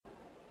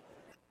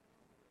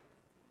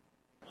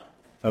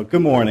Oh,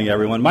 good morning,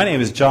 everyone. My name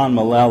is John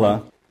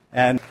Malella,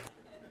 and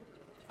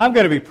I'm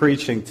going to be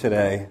preaching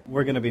today.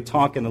 We're going to be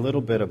talking a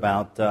little bit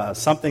about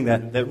something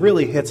that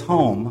really hits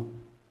home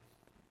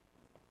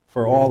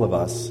for all of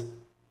us.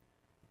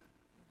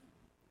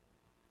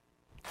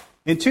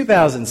 In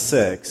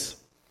 2006,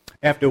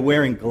 after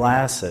wearing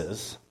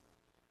glasses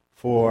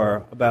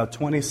for about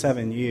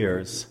 27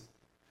 years,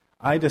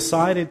 I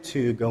decided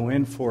to go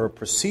in for a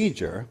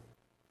procedure,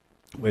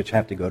 which I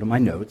have to go to my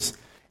notes.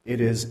 It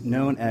is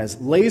known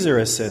as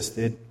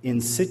laser-assisted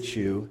in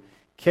situ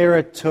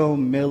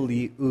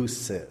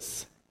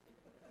keratomileusis.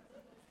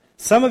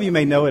 Some of you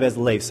may know it as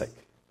LASIK.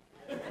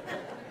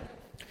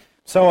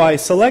 So I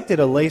selected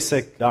a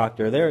LASIK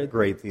doctor. They're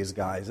great, these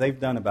guys. They've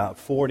done about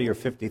 40 or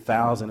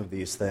 50,000 of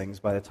these things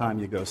by the time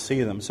you go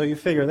see them. So you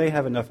figure they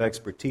have enough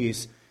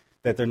expertise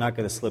that they're not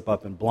going to slip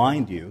up and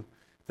blind you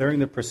during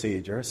the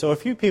procedure. So a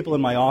few people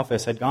in my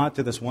office had gone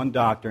to this one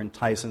doctor in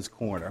Tyson's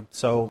Corner.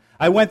 So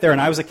I went there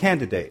and I was a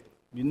candidate.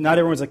 Not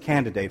everyone's a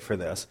candidate for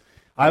this.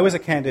 I was a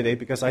candidate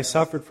because I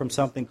suffered from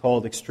something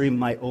called extreme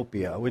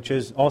myopia, which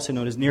is also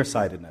known as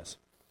nearsightedness.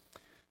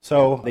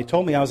 So they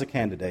told me I was a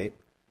candidate,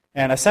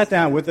 and I sat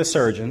down with the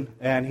surgeon,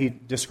 and he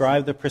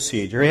described the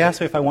procedure. He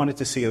asked me if I wanted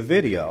to see a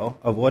video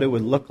of what it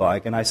would look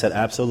like, and I said,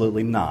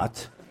 absolutely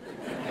not.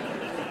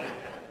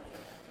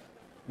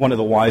 One of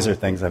the wiser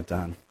things I've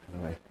done.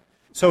 Anyway.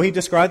 So he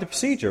described the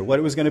procedure, what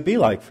it was going to be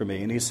like for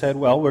me, and he said,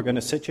 well, we're going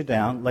to sit you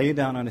down, lay you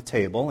down on a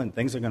table, and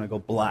things are going to go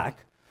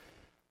black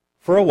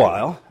for a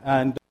while,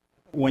 and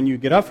when you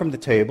get up from the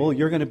table,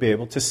 you're going to be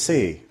able to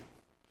see.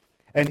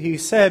 And he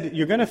said,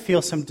 you're going to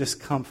feel some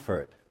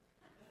discomfort.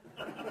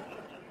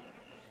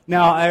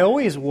 Now, I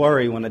always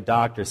worry when a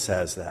doctor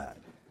says that.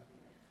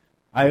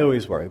 I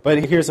always worry.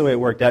 But here's the way it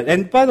worked out.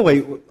 And by the way,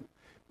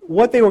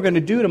 what they were going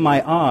to do to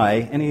my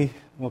eye,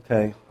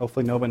 okay,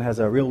 hopefully no one has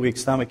a real weak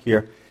stomach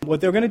here.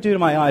 What they were going to do to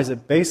my eye is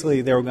that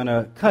basically they were going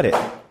to cut it.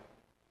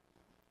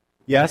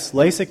 Yes,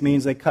 LASIK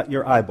means they cut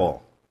your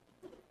eyeball.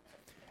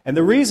 And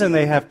the reason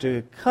they have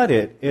to cut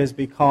it is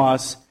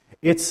because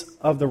it's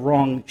of the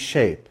wrong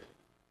shape.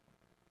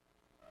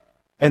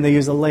 And they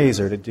use a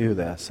laser to do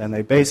this. And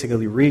they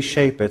basically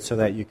reshape it so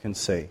that you can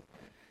see.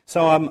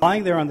 So I'm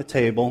lying there on the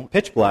table,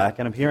 pitch black,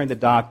 and I'm hearing the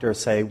doctor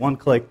say 1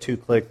 click, 2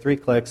 click, 3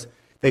 clicks.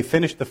 They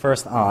finished the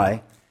first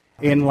eye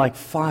in like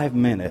 5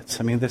 minutes.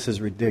 I mean, this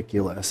is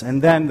ridiculous.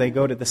 And then they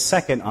go to the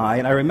second eye.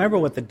 And I remember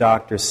what the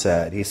doctor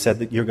said. He said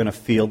that you're going to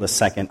feel the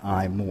second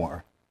eye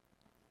more.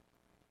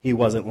 He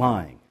wasn't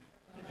lying.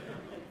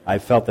 I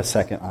felt the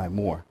second eye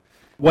more.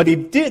 What he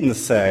didn't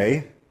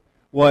say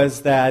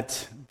was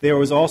that there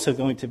was also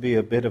going to be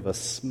a bit of a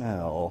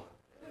smell.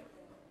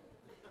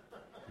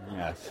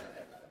 Yes.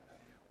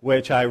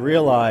 Which I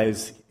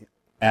realized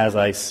as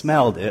I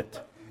smelled it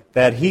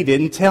that he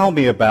didn't tell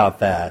me about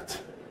that.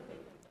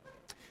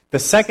 The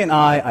second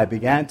eye, I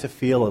began to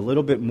feel a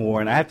little bit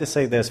more, and I have to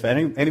say this, for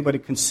anybody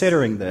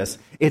considering this,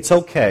 it's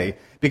okay,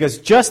 because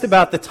just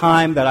about the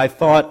time that I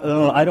thought,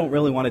 I don't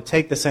really want to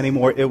take this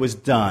anymore, it was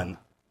done.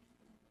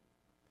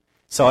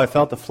 So I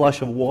felt a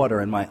flush of water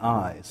in my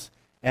eyes.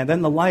 And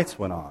then the lights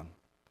went on.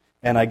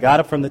 And I got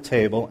up from the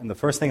table, and the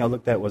first thing I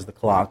looked at was the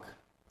clock.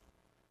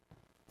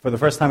 For the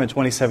first time in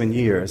 27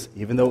 years,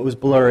 even though it was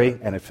blurry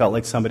and it felt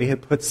like somebody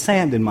had put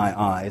sand in my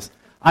eyes,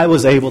 I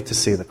was able to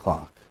see the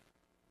clock.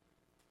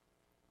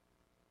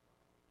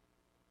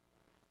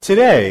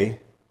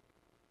 Today,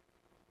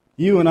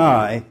 you and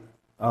I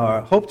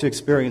hope to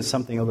experience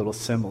something a little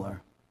similar.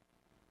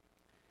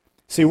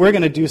 See, we're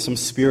going to do some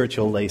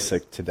spiritual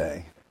LASIK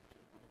today.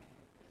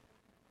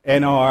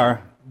 And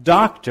our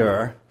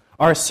doctor,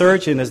 our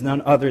surgeon, is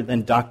none other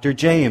than Dr.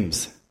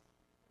 James,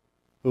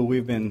 who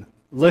we've been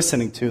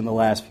listening to in the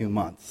last few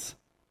months,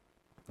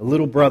 the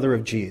little brother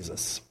of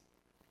Jesus.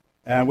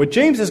 And what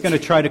James is going to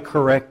try to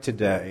correct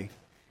today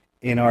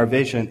in our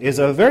vision is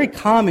a very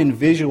common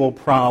visual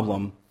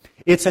problem.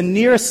 It's a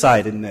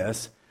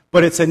nearsightedness,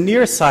 but it's a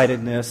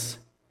nearsightedness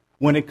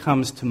when it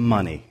comes to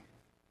money.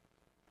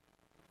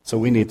 So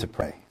we need to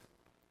pray.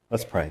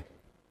 Let's pray.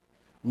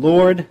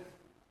 Lord,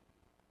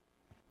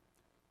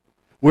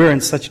 we're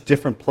in such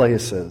different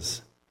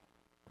places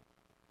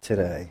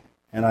today.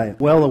 And I'm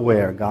well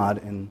aware, God,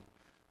 in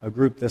a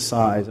group this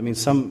size, I mean,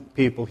 some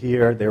people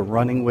here, they're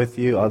running with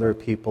you. Other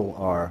people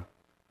are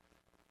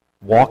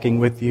walking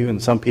with you.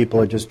 And some people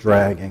are just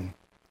dragging.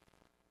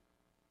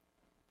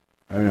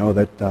 I know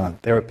that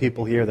there are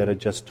people here that are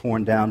just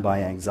torn down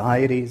by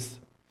anxieties.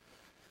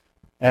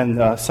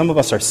 And some of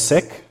us are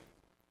sick.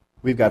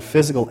 We've got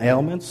physical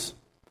ailments.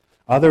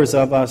 Others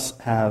of us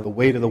have the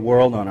weight of the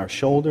world on our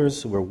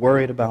shoulders. We're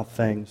worried about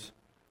things.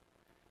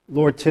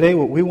 Lord, today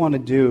what we want to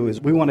do is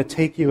we want to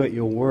take you at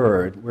your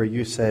word where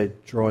you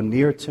said, draw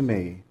near to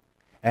me,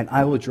 and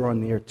I will draw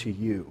near to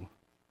you.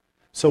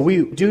 So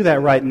we do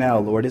that right now,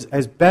 Lord,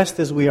 as best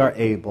as we are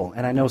able.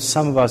 And I know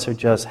some of us are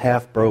just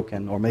half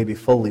broken or maybe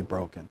fully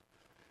broken.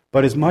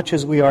 But as much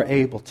as we are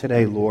able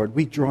today, Lord,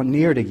 we draw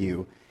near to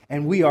you,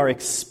 and we are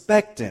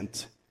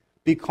expectant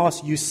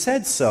because you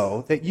said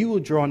so that you will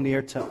draw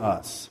near to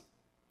us.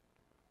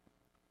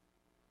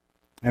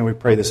 And we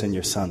pray this in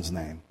your Son's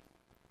name.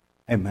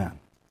 Amen.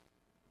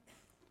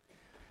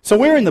 So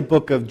we're in the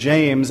book of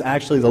James,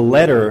 actually the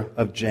letter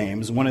of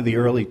James, one of the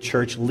early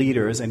church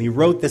leaders, and he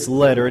wrote this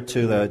letter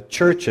to the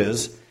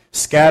churches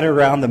scattered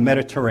around the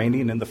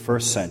Mediterranean in the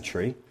first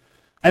century.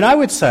 And I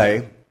would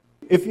say,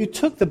 if you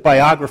took the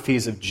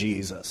biographies of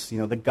Jesus,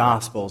 the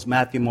Gospels,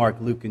 Matthew, Mark,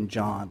 Luke, and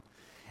John,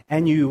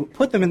 and you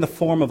put them in the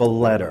form of a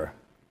letter,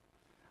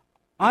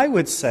 I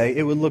would say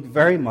it would look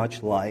very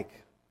much like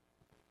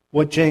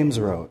what James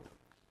wrote.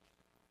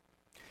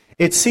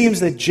 It seems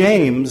that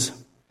James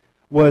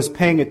was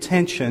paying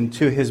attention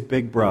to his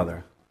big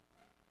brother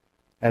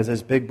as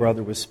his big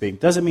brother was speaking.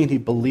 Doesn't mean he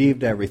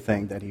believed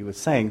everything that he was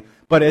saying,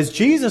 but as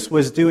Jesus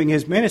was doing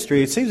his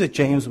ministry, it seems that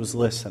James was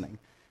listening.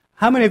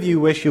 How many of you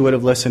wish you would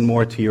have listened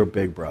more to your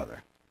big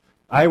brother?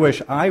 I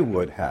wish I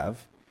would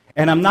have.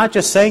 And I'm not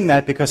just saying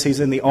that because he's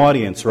in the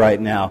audience right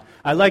now.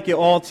 I'd like you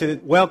all to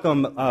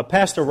welcome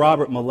Pastor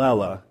Robert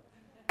Malella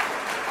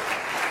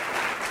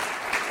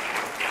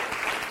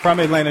from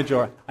Atlanta,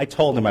 Georgia. I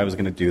told him I was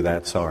going to do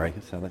that, sorry.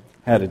 So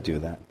I had to do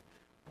that.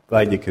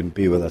 Glad you could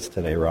be with us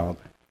today, Rob.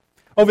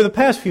 Over the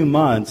past few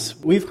months,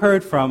 we've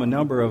heard from a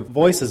number of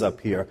voices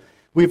up here.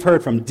 We've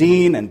heard from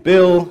Dean and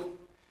Bill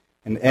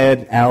and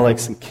Ed,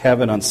 Alex, and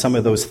Kevin on some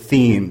of those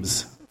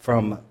themes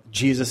from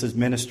Jesus'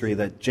 ministry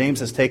that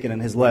James has taken in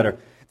his letter.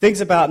 Things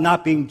about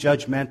not being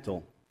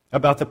judgmental,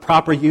 about the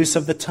proper use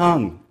of the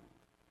tongue,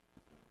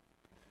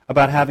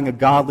 about having a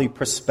godly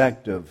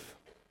perspective,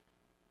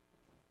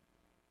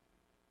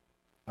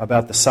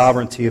 about the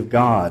sovereignty of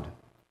God,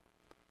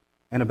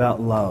 and about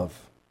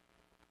love.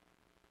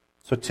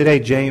 So today,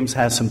 James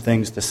has some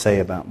things to say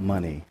about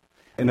money.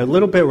 In a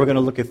little bit, we're going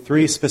to look at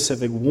 3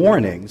 specific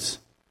warnings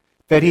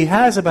that he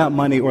has about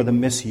money or the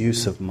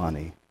misuse of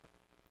money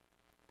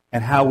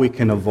and how we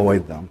can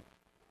avoid them.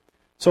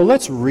 So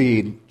let's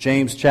read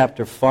James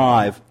chapter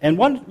 5. And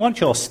why don't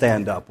you all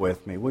stand up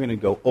with me? We're going to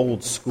go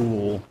old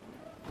school.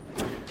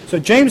 So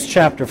James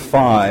chapter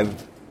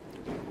 5,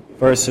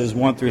 verses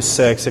 1 through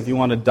 6. If you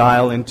want to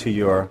dial into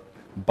your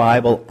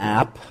Bible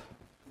app,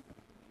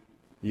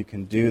 you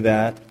can do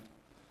that.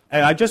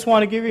 And I just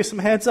want to give you some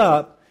heads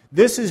up.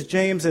 This is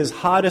James's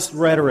hottest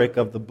rhetoric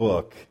of the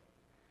book.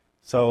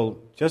 So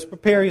just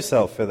prepare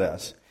yourself for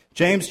this.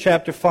 James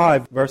chapter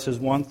 5, verses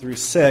 1 through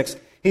 6.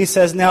 He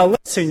says, "Now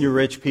listen, you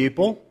rich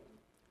people,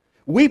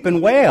 weep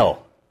and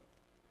wail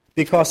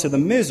because of the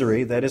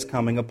misery that is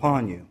coming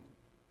upon you.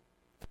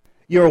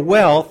 Your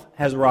wealth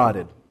has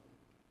rotted,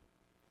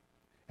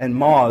 and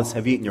moths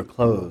have eaten your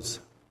clothes.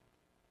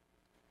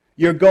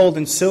 Your gold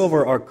and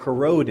silver are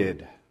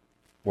corroded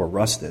or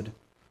rusted.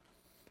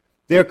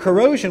 Their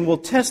corrosion will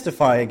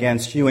testify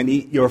against you and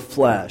eat your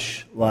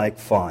flesh like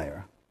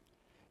fire.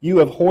 You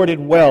have hoarded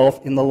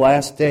wealth in the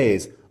last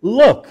days.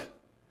 Look,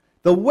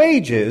 the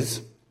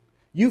wages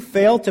you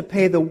failed to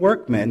pay the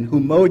workmen who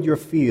mowed your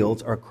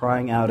fields are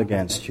crying out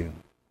against you.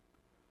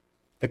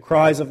 The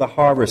cries of the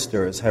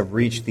harvesters have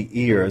reached the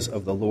ears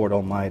of the Lord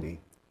Almighty.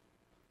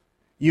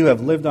 You have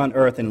lived on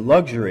earth in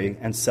luxury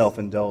and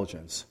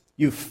self-indulgence.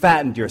 You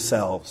fattened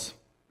yourselves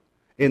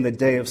in the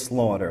day of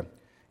slaughter.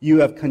 You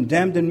have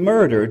condemned and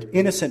murdered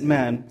innocent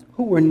men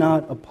who were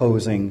not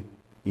opposing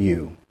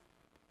you."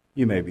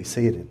 You may be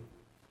seated.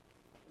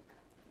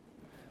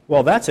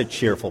 Well, that's a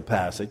cheerful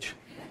passage.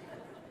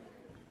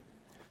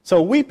 So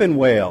weep and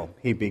wail,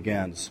 he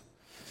begins.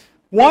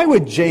 Why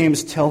would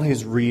James tell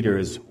his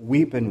readers,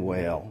 weep and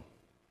wail?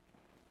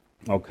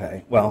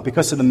 Okay, well,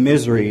 because of the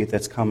misery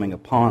that's coming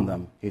upon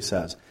them, he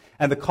says.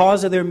 And the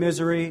cause of their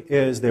misery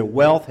is their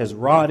wealth has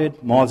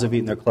rotted, moths have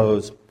eaten their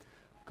clothes,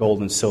 gold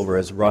and silver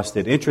has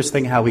rusted.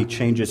 Interesting how he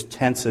changes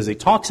tenses. He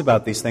talks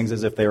about these things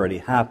as if they already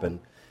happened.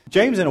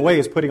 James, in a way,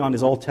 is putting on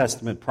his Old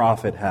Testament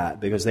prophet hat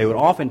because they would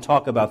often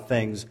talk about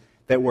things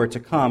that were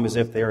to come as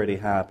if they already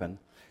happened.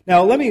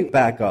 Now, let me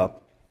back up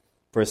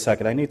for a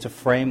second. I need to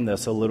frame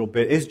this a little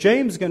bit. Is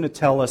James going to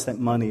tell us that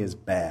money is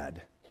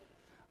bad?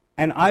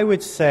 And I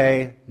would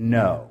say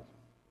no.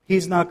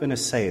 He's not going to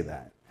say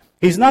that.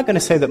 He's not going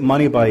to say that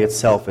money by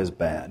itself is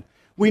bad.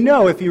 We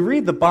know, if you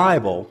read the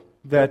Bible,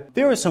 that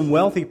there are some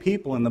wealthy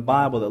people in the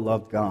Bible that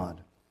loved God.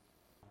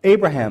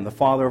 Abraham, the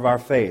father of our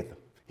faith,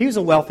 he was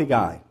a wealthy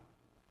guy.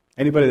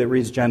 Anybody that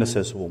reads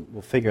Genesis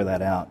will figure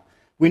that out.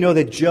 We know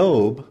that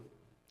Job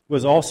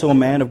was also a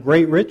man of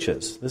great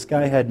riches. This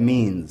guy had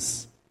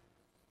means.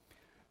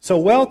 So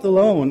wealth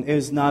alone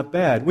is not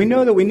bad. We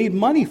know that we need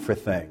money for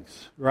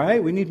things,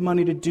 right? We need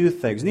money to do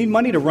things. We need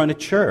money to run a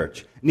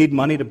church. We need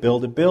money to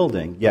build a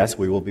building. Yes,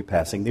 we will be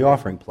passing the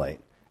offering plate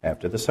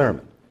after the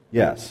sermon.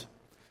 Yes.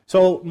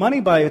 So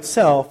money by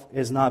itself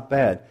is not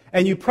bad.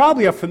 And you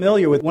probably are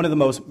familiar with one of the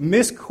most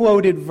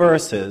misquoted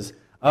verses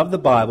of the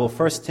Bible,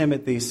 1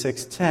 Timothy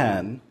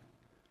 6:10.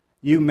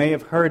 You may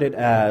have heard it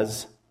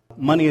as,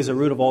 money is the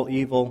root of all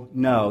evil.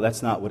 No,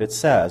 that's not what it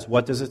says.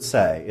 What does it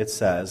say? It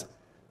says,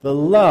 the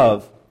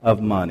love of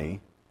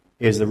money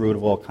is the root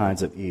of all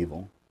kinds of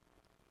evil.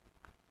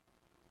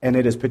 And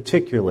it is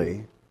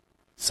particularly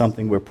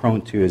something we're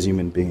prone to as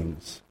human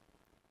beings.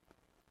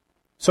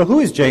 So who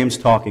is James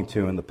talking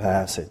to in the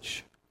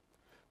passage?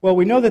 Well,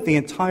 we know that the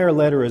entire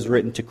letter is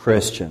written to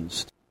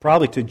Christians,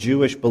 probably to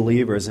Jewish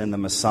believers in the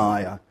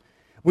Messiah.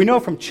 We know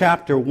from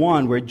chapter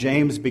 1 where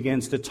James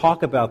begins to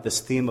talk about this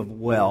theme of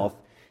wealth.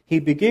 He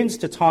begins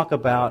to talk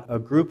about a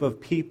group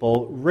of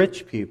people,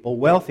 rich people,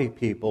 wealthy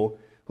people,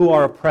 who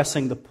are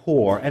oppressing the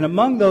poor. And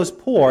among those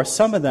poor,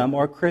 some of them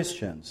are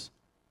Christians.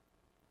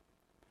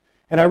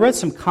 And I read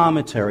some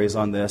commentaries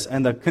on this,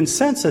 and the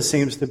consensus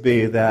seems to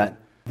be that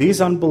these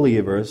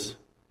unbelievers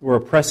were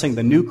oppressing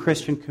the new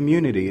Christian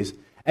communities,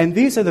 and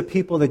these are the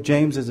people that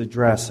James is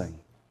addressing.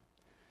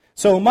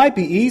 So it might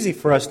be easy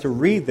for us to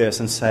read this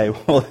and say,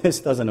 well,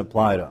 this doesn't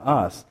apply to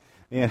us.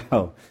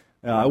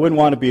 I wouldn't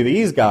want to be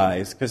these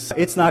guys because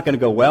it's not going to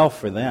go well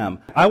for them.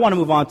 I want to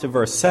move on to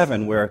verse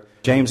 7 where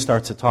James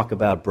starts to talk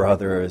about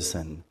brothers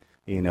and,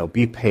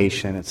 be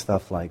patient and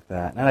stuff like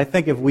that. And I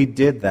think if we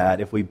did that,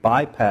 if we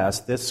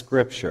bypassed this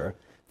scripture,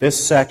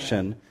 this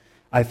section,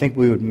 I think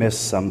we would miss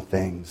some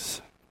things.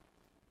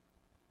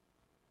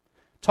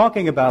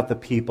 Talking about the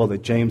people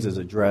that James is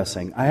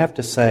addressing, I have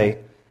to say,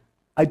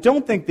 I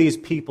don't think these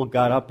people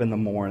got up in the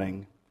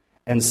morning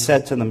and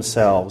said to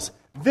themselves,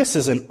 this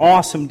is an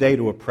awesome day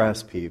to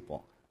oppress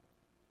people.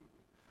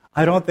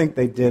 I don't think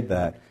they did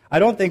that. I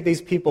don't think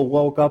these people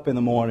woke up in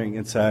the morning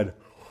and said,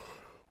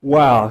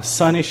 wow,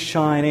 sun is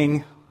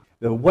shining,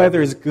 the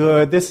weather's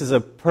good, this is a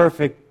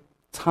perfect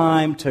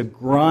time to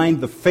grind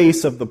the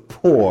face of the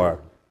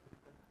poor.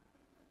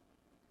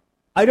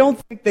 I don't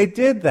think they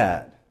did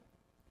that.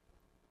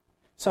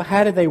 So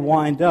how did they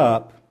wind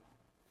up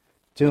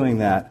doing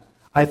that?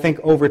 I think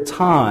over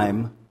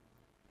time,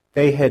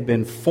 they had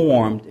been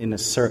formed in a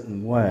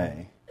certain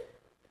way.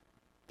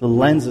 The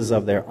lenses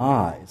of their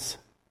eyes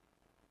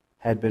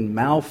had been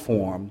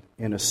malformed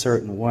in a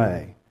certain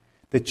way.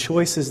 The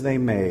choices they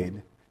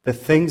made, the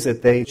things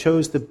that they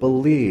chose to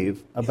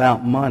believe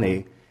about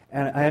money,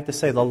 and I have to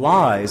say the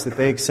lies that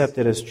they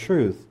accepted as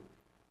truth,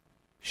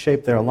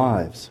 shaped their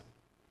lives.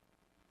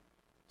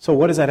 So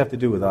what does that have to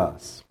do with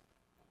us?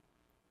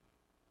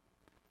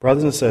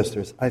 Brothers and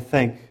sisters, I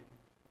think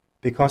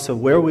because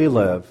of where we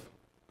live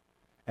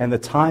and the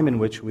time in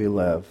which we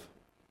live,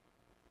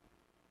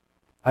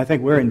 I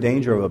think we're in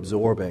danger of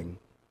absorbing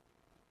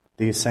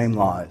these same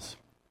lies.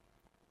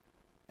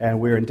 And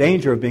we're in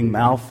danger of being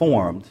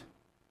malformed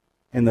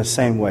in the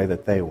same way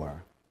that they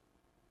were.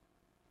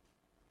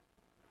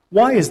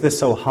 Why is this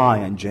so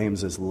high on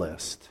James's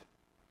list?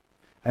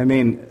 I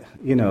mean,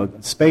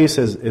 space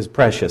is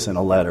precious in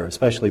a letter,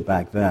 especially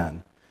back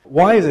then.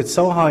 Why is it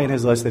so high on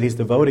his list that he's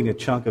devoting a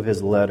chunk of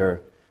his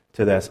letter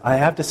to this? I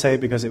have to say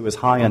because it was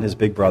high on his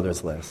big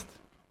brother's list.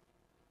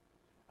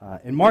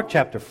 In Mark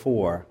chapter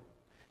 4,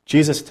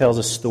 Jesus tells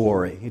a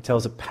story. He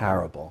tells a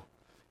parable.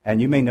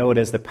 And you may know it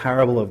as the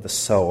parable of the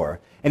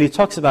sower. And he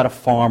talks about a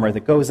farmer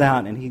that goes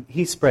out and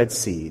he spreads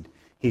seed.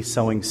 He's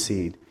sowing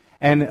seed.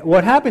 And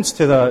what happens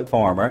to the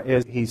farmer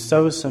is he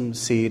sows some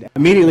seed,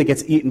 immediately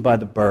gets eaten by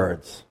the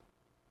birds.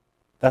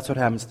 That's what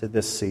happens to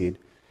this seed.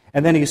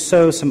 And then he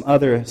sows some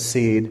other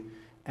seed,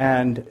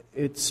 and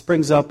it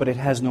springs up, but it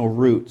has no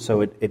root,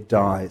 so it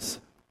dies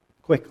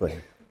quickly.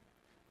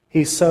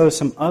 He sows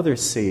some other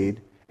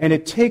seed, and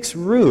it takes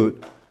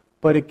root,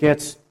 but it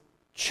gets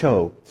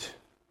choked.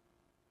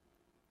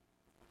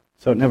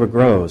 So it never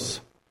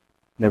grows,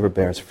 never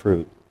bears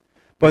fruit.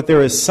 But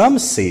there is some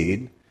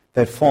seed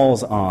that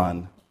falls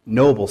on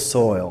noble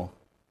soil,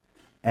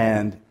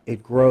 and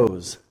it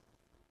grows,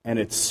 and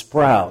it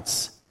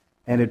sprouts,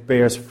 and it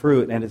bears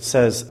fruit. And it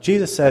says,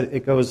 Jesus said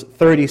it goes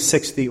 30,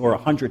 60, or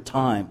 100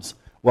 times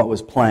what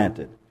was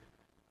planted.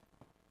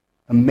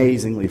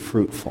 Amazingly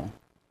fruitful.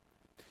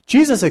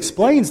 Jesus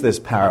explains this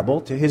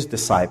parable to his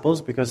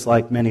disciples because,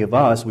 like many of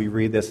us, we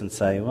read this and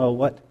say, well,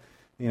 what,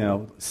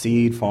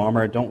 seed,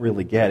 farmer, don't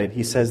really get it.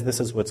 He says this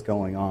is what's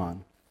going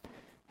on.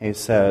 He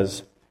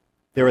says,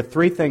 there are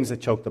 3 things that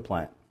choke the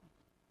plant.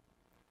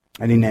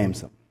 And he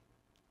names them.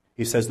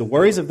 He says, the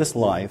worries of this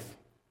life,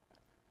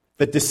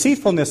 the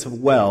deceitfulness of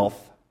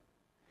wealth,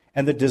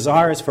 and the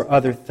desires for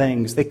other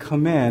things, they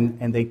come in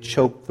and they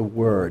choke the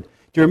word.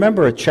 Do you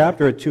remember a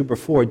chapter or 2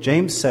 before,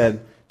 James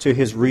said to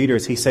his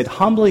readers, he said,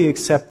 humbly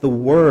accept the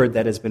word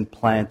that has been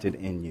planted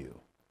in you.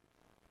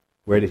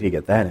 Where did he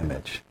get that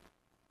image?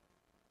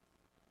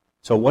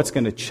 So what's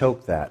going to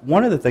choke that?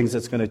 One of the things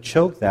that's going to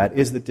choke that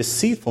is the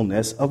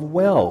deceitfulness of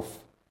wealth.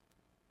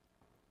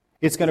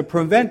 It's going to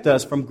prevent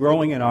us from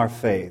growing in our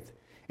faith.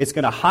 It's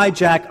going to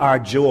hijack our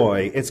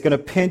joy. It's going to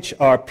pinch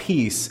our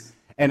peace.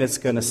 And it's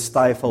going to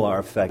stifle our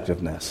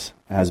effectiveness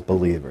as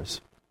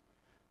believers.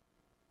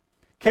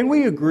 Can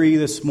we agree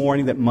this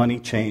morning that money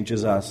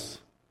changes us?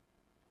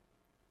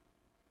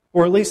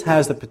 Or at least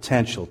has the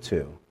potential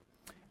to.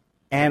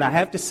 And I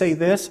have to say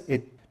this,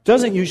 it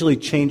doesn't usually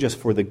change us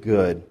for the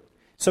good.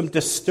 Some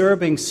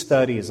disturbing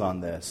studies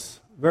on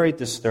this. Very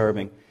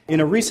disturbing. In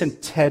a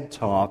recent TED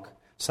Talk,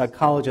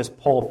 psychologist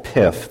Paul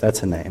Piff,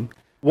 that's a name,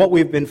 what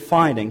we've been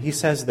finding, he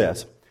says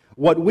this,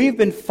 what we've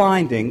been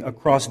finding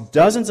across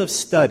dozens of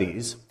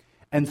studies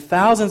and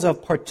thousands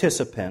of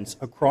participants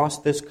across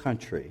this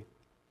country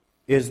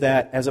is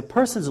that as a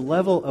person's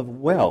level of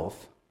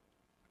wealth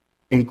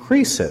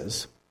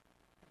increases,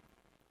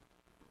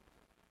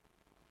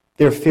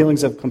 their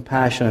feelings of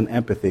compassion and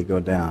empathy go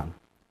down.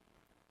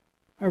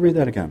 I'll read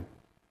that again.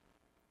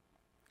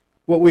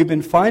 What we've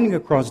been finding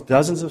across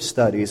dozens of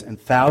studies and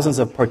thousands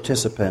of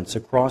participants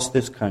across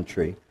this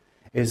country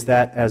is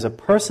that as a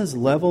person's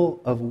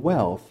level of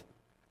wealth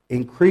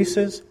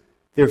increases,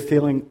 their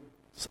feelings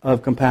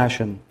of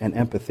compassion and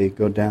empathy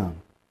go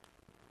down.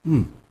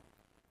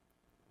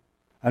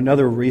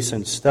 Another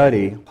recent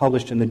study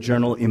published in the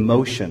journal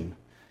Emotion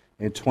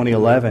in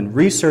 2011,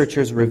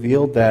 researchers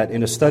revealed that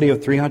in a study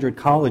of 300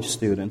 college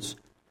students,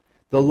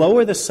 the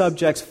lower the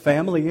subject's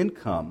family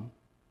income,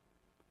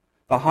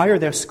 the higher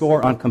their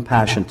score on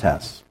compassion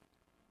tests.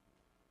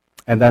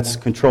 And that's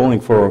controlling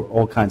for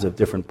all kinds of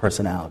different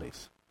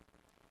personalities.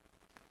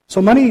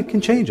 So money can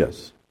change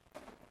us.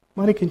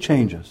 Money can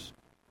change us.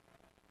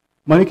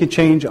 Money can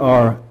change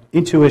our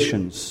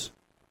intuitions,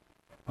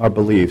 our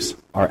beliefs,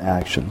 our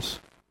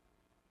actions.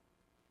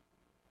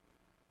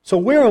 So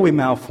where are we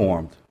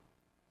malformed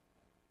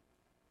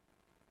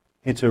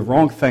into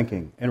wrong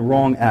thinking and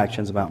wrong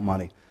actions about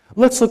money?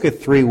 Let's look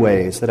at 3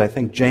 ways that I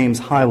think James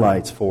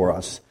highlights for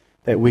us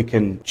that we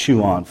can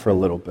chew on for a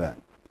little bit.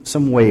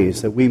 Some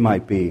ways that we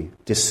might be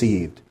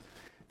deceived.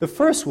 The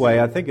first way,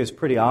 I think is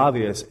pretty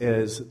obvious,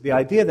 is the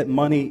idea that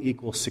money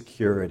equals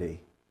security.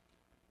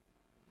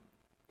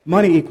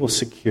 Money equals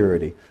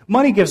security.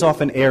 Money gives off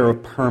an air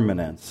of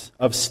permanence,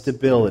 of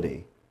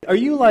stability. Are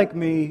you like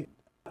me?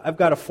 I've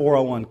got a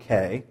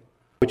 401k,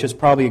 which is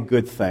probably a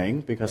good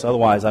thing, because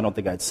otherwise I don't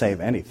think I'd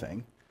save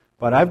anything.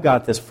 But I've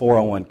got this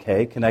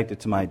 401k connected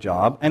to my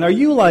job. And are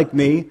you like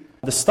me?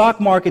 The stock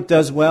market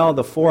does well,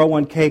 the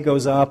 401k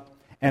goes up,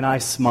 and I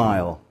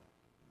smile.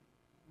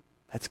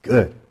 That's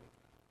good.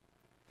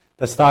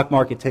 The stock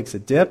market takes a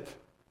dip,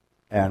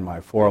 and my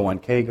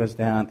 401k goes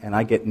down, and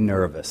I get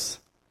nervous.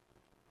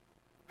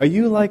 Are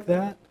you like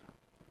that?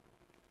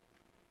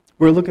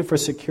 We're looking for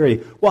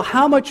security. Well,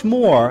 how much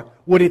more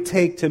would it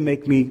take to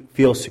make me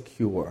feel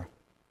secure?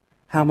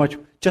 How much?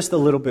 Just a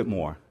little bit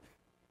more.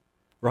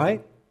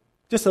 Right?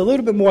 Just a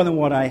little bit more than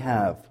what I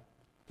have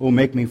will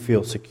make me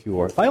feel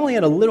secure. If I only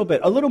had a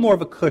little more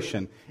of a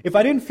cushion, if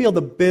I didn't feel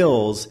the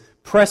bills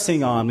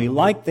pressing on me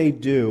like they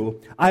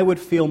do, I would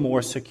feel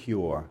more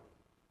secure.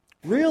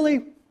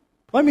 Really?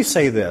 Let me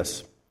say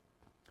this.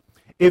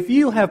 If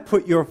you have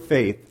put your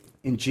faith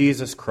in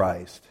Jesus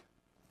Christ,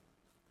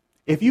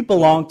 if you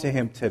belong to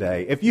Him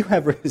today, if you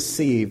have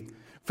received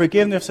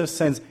forgiveness of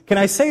sins, can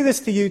I say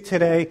this to you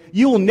today?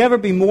 You will never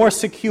be more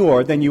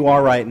secure than you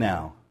are right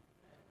now.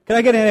 Can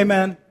I get an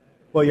amen?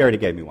 Well, you already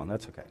gave me one.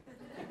 That's okay.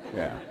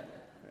 Yeah.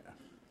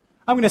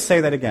 I'm going to say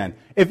that again.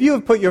 If you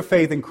have put your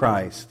faith in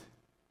Christ,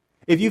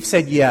 if you've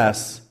said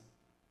yes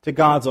to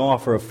God's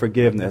offer of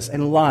forgiveness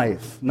and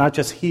life, not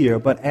just here,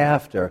 but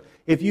after,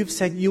 if you've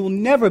said you will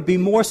never be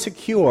more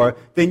secure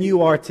than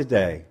you are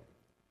today,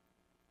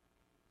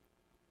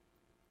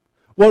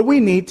 what we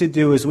need to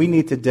do is we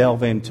need to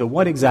delve into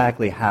what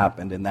exactly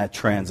happened in that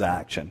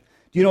transaction.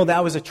 Do you know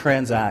that was a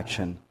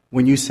transaction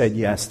when you said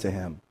yes to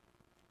Him?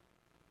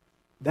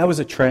 That was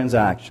a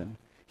transaction.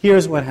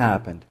 Here's what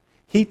happened.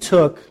 He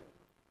took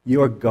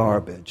your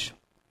garbage,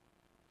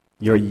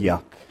 your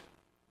yuck.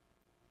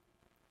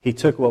 He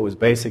took what was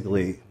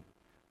basically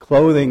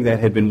clothing that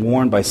had been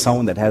worn by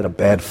someone that had a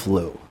bad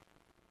flu.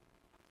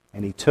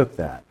 And He took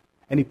that,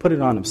 and He put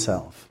it on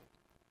Himself.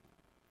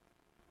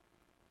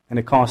 And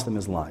it cost Him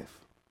His life.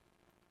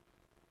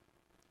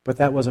 But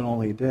that wasn't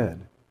all He did.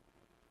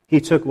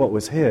 He took what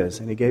was His,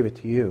 and He gave it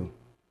to you.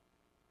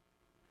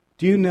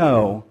 Do you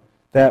know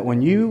that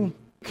when you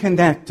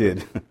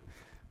connected,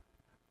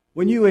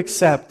 when you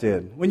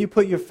accepted, when you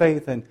put your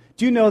faith in,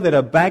 do you know that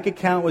a bank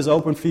account was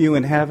open for you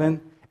in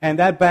heaven? And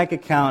that bank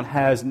account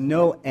has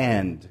no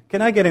end.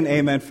 Can I get an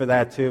amen for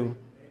that too?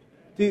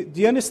 Do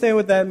you understand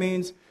what that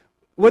means?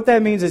 What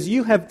that means is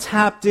you have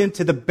tapped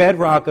into the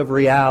bedrock of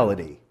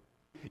reality.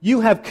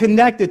 You have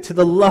connected to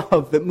the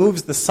love that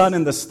moves the sun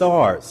and the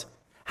stars.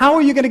 How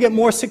are you going to get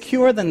more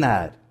secure than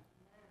that?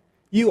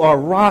 You are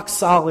rock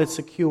solid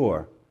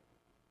secure.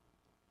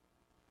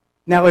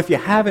 Now, if you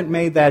haven't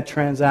made that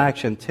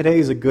transaction,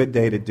 today's a good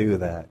day to do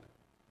that.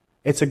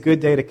 It's a good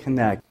day to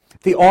connect.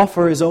 The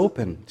offer is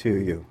open to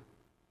you.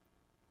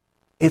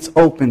 It's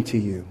open to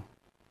you.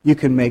 You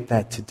can make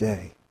that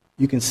today.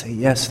 You can say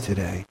yes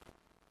today.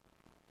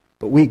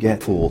 But we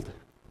get fooled.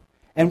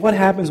 And what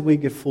happens when we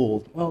get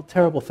fooled? Well,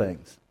 terrible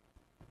things.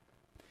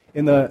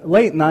 In the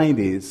late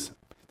 90s,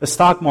 the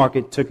stock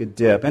market took a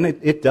dip, and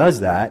it does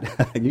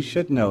that. You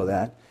should know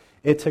that.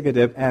 It took a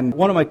dip, and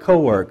one of my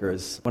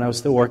coworkers, when I was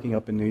still working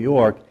up in New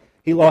York,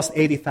 he lost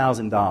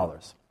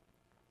 $80,000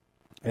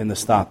 in the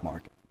stock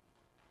market.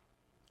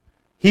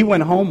 He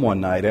went home one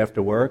night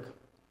after work,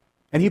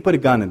 and he put a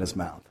gun in his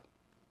mouth.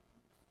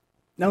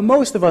 Now,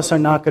 most of us are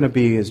not going to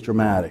be as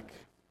dramatic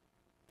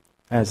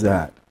as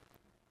that.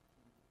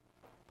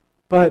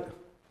 But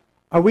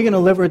are we going to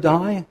live or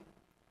die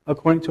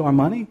according to our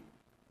money?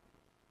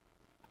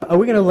 Are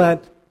we going to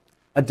let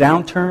a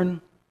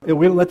downturn, are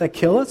we going to let that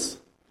kill us?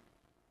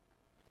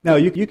 No,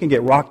 you can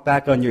get rocked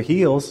back on your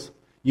heels.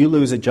 You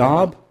lose a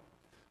job.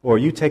 or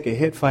you take a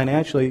hit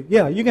financially,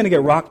 yeah, you're going to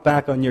get rocked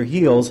back on your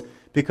heels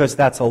because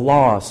that's a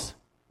loss.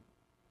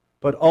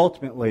 But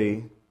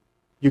ultimately,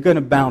 you're going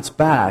to bounce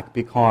back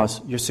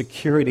because your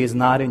security is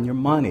not in your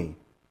money.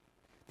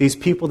 These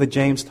people that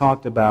James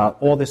talked about,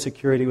 all their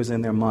security was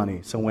in their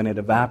money. So when it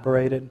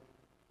evaporated,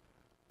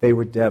 they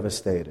were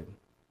devastated.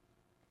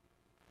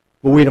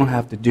 But we don't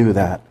have to do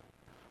that.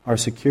 Our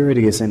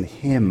security is in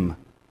Him.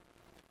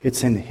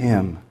 It's in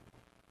Him.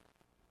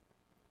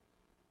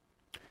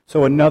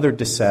 So another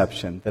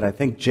deception that I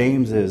think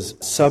James's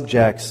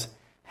subjects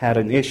had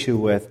an issue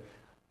with,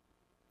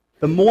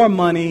 the more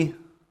money,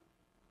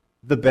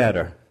 the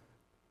better.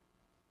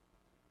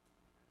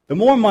 The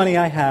more money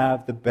I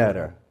have, the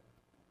better.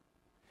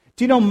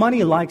 Do you know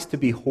money likes to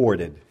be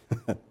hoarded?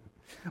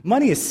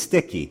 Money is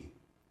sticky,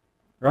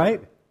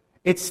 right?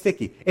 It's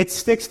sticky. It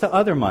sticks to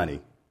other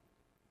money.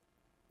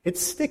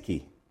 It's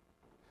sticky.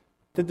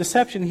 The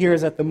deception here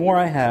is that the more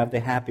I have, the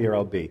happier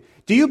I'll be.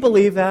 Do you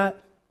believe that?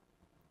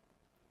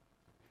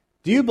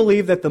 Do you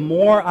believe that the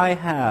more I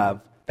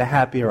have, the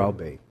happier I'll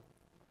be?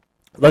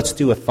 Let's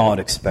do a thought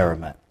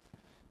experiment.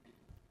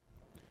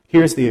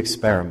 Here's the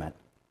experiment.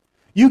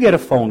 You get a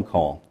phone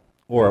call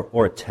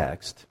or a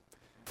text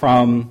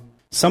from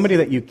somebody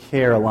that you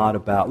care a lot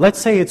about. Let's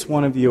say it's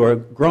one of your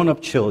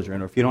grown-up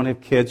children, or if you don't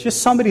have kids,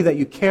 just somebody that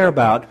you care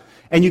about,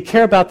 and you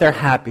care about their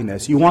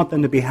happiness. You want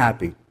them to be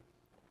happy.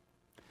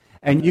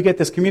 And you get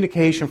this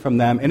communication from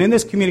them, and in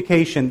this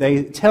communication,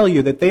 they tell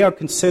you that they are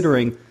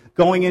considering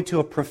going into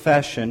a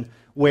profession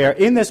where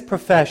in this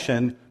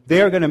profession,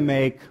 they're going to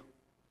make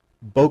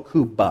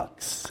beaucoup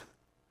bucks.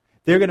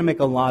 They're going to make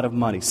a lot of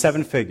money,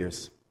 7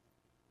 figures.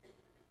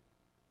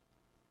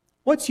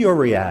 What's your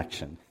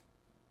reaction?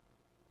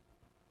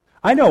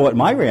 I know what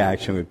my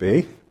reaction would be.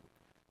 If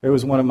it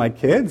was one of my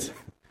kids,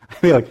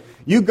 I'd be like,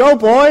 you go,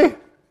 boy.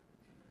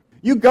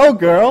 You go,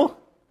 girl.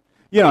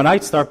 And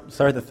I'd start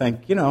to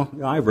think,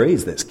 I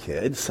raised this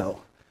kid,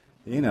 so,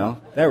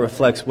 that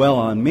reflects well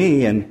on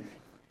me. And,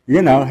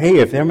 hey,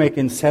 if they're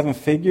making 7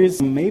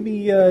 figures,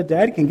 maybe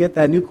Dad can get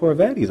that new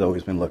Corvette he's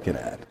always been looking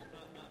at.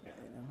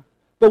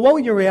 But what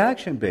would your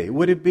reaction be?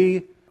 Would it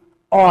be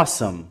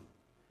awesome?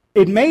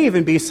 It may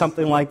even be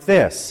something like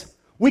this.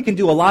 We can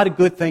do a lot of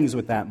good things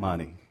with that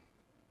money.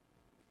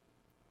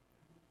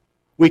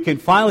 We can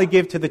finally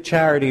give to the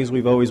charities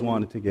we've always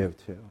wanted to give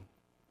to.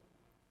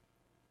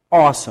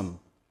 Awesome.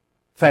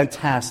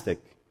 Fantastic.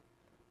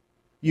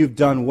 You've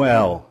done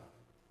well.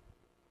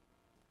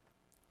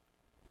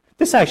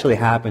 This actually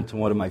happened to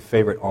one of my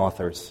favorite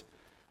authors,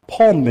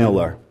 Paul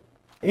Miller.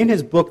 In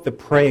his book, The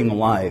Praying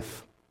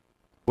Life,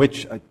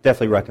 which I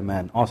definitely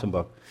recommend, awesome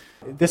book.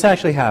 This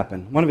actually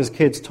happened. One of his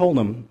kids told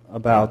him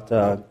about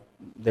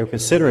they were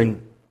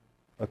considering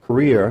a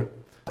career.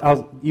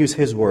 I'll use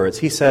his words.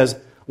 He says,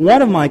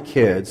 one of my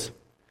kids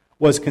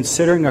was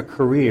considering a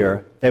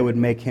career that would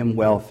make him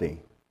wealthy.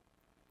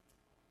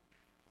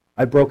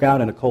 I broke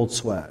out in a cold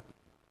sweat.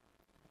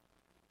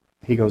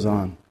 He goes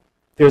on,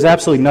 there's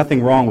absolutely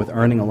nothing wrong with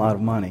earning a lot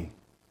of money.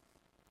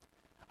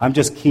 I'm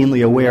just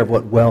keenly aware of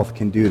what wealth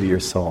can do to your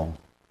soul.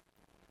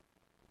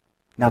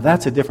 Now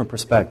that's a different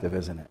perspective,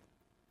 isn't it?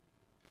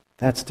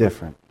 That's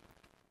different.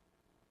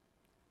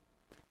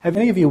 Have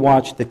any of you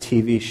watched the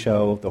TV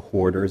show The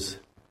Hoarders?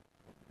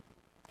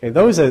 Okay,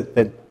 those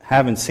that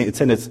haven't seen, it's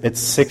in its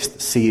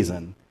 6th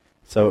season,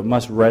 so it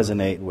must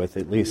resonate with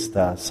at least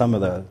some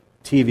of the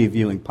TV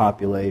viewing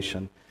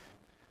population.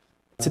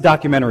 It's a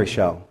documentary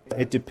show.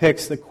 It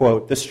depicts the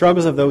quote, the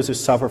struggles of those who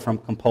suffer from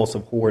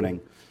compulsive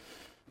hoarding.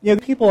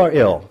 People are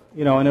ill.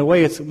 In a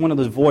way, it's one of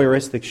those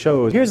voyeuristic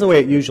shows. Here's the way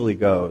it usually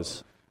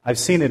goes. I've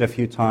seen it a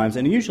few times,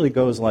 and it usually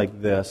goes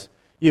like this.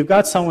 You've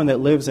got someone that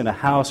lives in a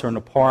house or an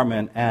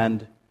apartment,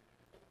 and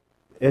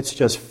it's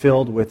just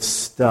filled with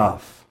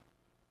stuff.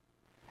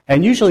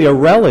 And usually a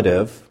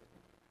relative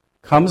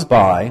comes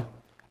by,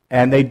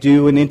 and they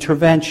do an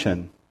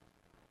intervention.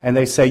 And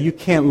they say, you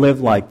can't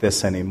live like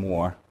this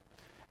anymore.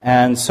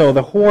 And so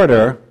the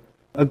hoarder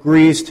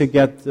agrees to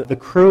get the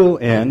crew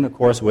in, of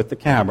course, with the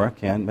camera,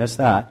 can't miss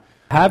that,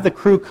 have the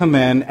crew come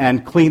in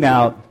and clean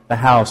out the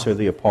house or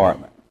the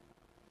apartment.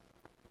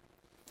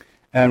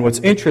 And what's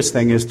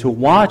interesting is to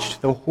watch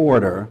the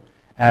hoarder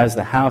as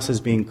the house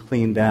is being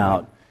cleaned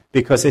out,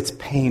 because it's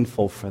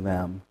painful for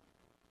them.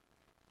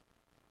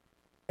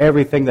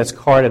 Everything that's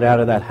carted out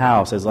of that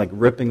house is like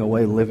ripping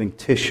away living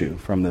tissue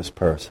from this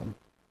person.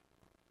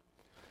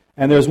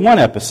 And there's one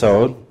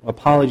episode,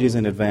 apologies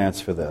in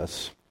advance for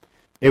this,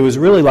 it was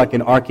really like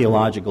an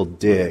archaeological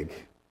dig.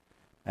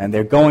 And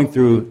they're going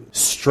through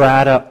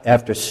strata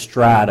after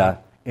strata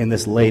in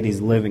this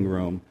lady's living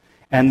room.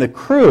 And the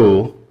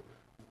crew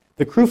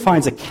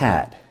finds a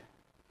cat.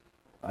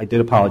 I did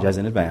apologize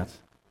in advance.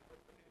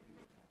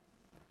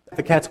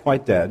 The cat's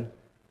quite dead.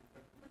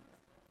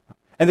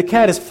 And the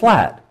cat is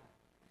flat.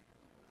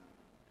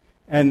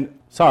 And,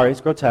 sorry, it's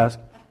grotesque.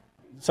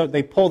 So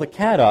they pull the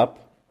cat up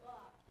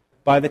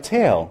by the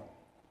tail.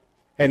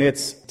 And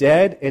it's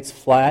dead, it's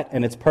flat,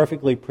 and it's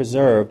perfectly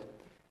preserved.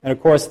 And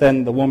of course,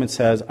 then the woman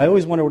says, I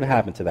always wonder what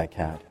happened to that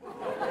cat.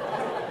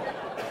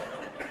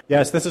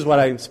 Yes, this is what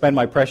I spend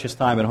my precious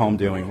time at home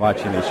doing,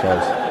 watching these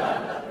shows.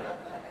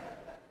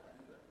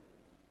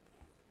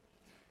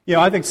 You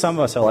know, I think some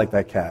of us are like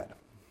that cat.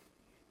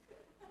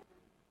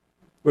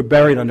 We're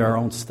buried under our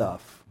own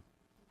stuff.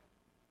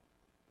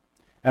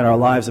 And our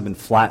lives have been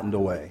flattened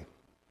away.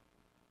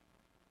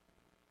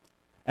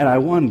 And I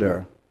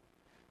wonder,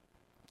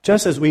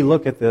 just as we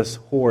look at this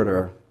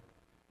hoarder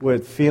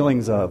with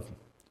feelings of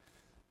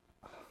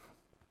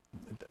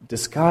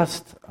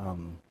disgust,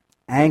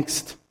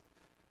 angst,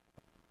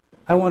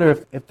 I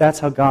wonder if that's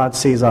how God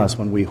sees us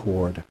when we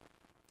hoard,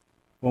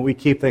 when we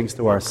keep things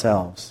to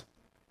ourselves,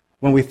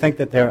 when we think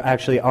that they're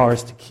actually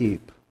ours to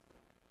keep,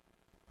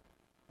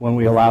 when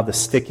we allow the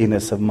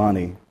stickiness of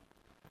money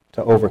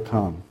to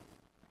overcome.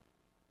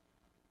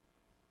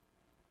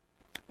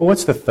 Well,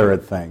 what's the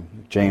third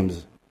thing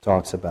James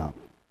talks about?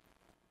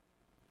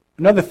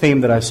 Another theme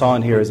that I saw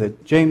in here is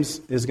that James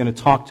is going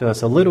to talk to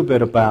us a little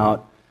bit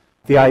about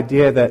the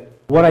idea that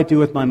what I do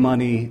with my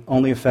money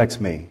only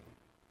affects me.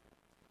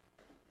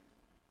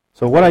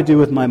 So what I do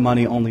with my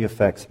money only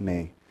affects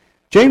me.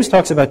 James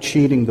talks about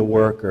cheating the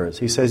workers.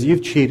 He says,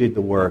 you've cheated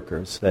the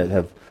workers that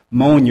have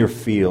mown your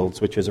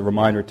fields, which is a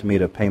reminder to me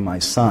to pay my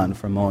son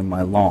for mowing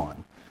my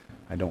lawn.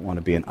 I don't want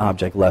to be an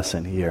object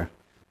lesson here.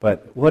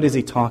 But what is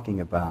he talking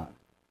about?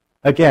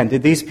 Again,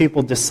 did these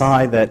people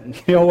decide that,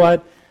 you know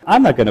what,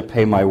 I'm not going to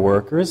pay my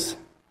workers?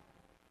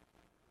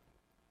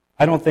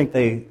 I don't think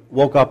they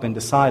woke up and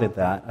decided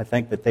that. I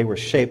think that they were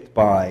shaped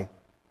by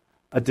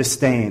a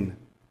disdain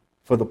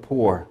for the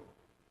poor.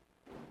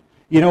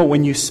 You know,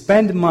 when you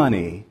spend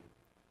money,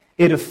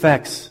 it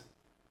affects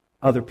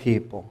other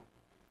people.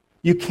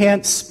 You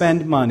can't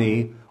spend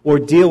money or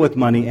deal with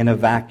money in a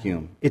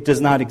vacuum. It does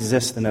not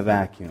exist in a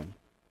vacuum.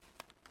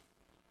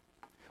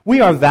 We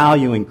are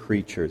valuing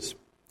creatures.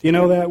 Do you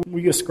know that?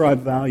 We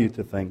ascribe value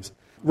to things.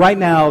 Right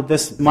now,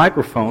 this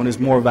microphone is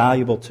more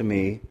valuable to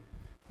me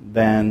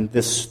than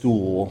this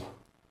stool.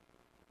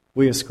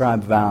 We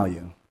ascribe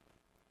value.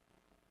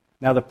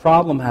 Now, the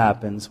problem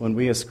happens when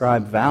we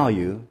ascribe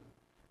value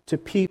to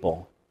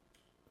people.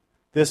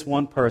 This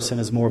one person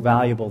is more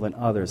valuable than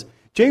others.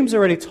 James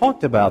already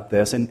talked about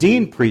this, and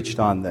Dean preached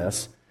on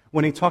this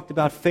when he talked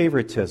about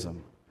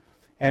favoritism.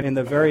 And in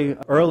the very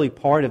early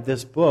part of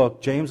this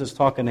book, James is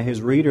talking to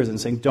his readers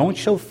and saying, don't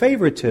show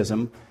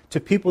favoritism to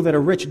people that are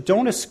rich.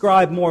 Don't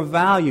ascribe more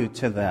value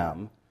to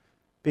them,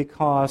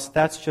 because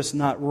that's just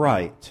not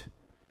right.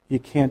 You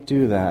can't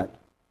do that.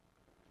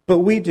 But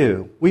we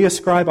do. We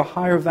ascribe a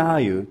higher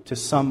value to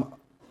some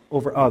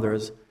over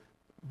others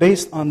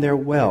based on their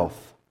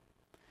wealth.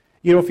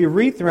 You know, if you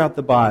read throughout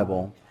the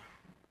Bible,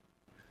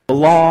 the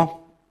law,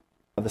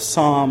 the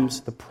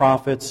Psalms, the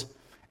prophets,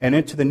 and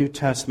into the New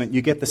Testament,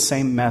 you get the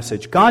same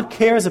message. God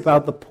cares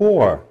about the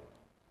poor.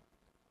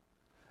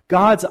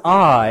 God's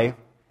eye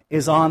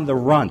is on the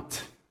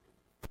runt.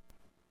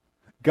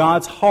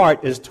 God's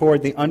heart is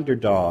toward the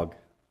underdog.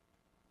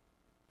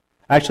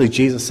 Actually,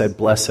 Jesus said,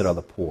 blessed are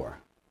the poor,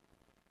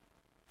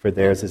 for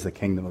theirs is the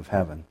kingdom of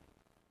heaven.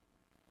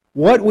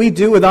 What we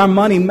do with our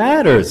money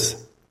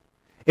matters.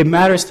 It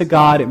matters to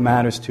God, it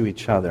matters to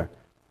each other.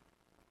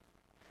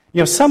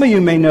 You know, some of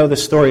you may know the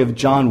story of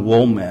John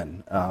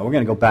Woolman. We're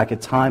going to go back in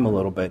time a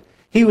little bit.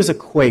 He was a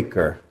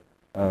Quaker,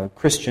 a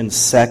Christian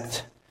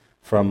sect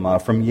from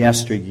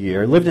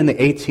yesteryear, lived in the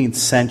 18th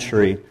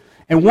century.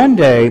 And one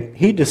day,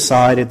 he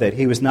decided that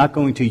he was not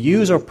going to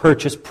use or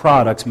purchase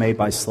products made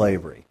by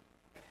slavery.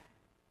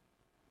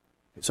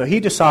 So he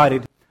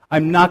decided,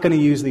 I'm not going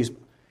to use these.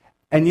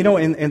 And you know,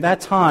 in that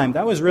time,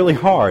 that was really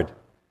hard.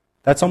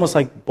 That's almost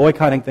like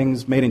boycotting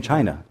things made in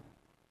China.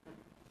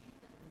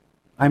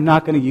 I'm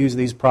not going to use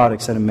these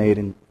products that are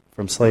made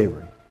from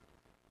slavery.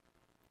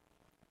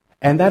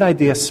 And that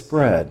idea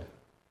spread.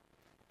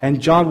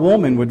 And John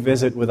Woolman would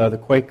visit with other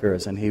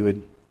Quakers, and he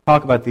would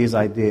talk about these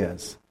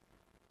ideas.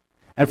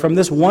 And from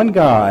this one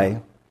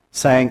guy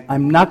saying,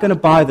 I'm not going to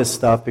buy this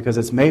stuff because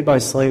it's made by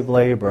slave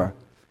labor,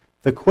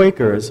 the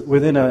Quakers,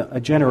 within a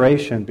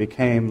generation,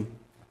 became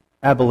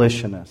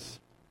abolitionists.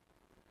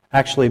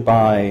 Actually,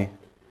 by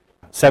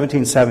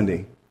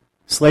 1770,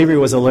 slavery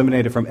was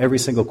eliminated from every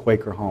single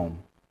Quaker home,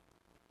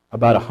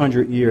 about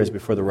 100 years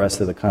before the rest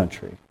of the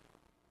country.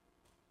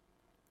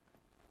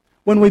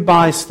 When we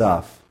buy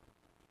stuff,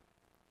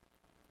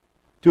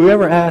 do we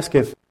ever ask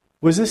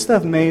was this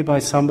stuff made by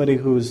somebody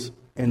who's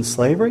in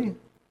slavery?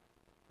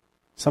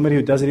 Somebody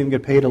who doesn't even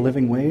get paid a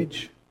living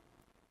wage?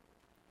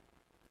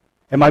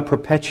 Am I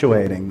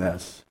perpetuating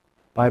this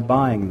by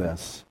buying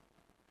this?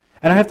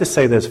 And I have to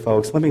say this,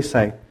 folks. Let me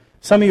say,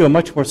 some of you are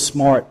much more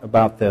smart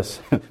about this,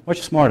 much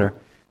smarter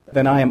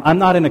than I am. I'm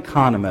not an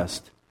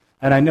economist,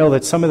 and I know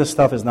that some of the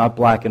stuff is not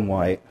black and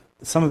white.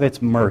 Some of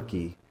it's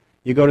murky.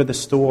 You go to the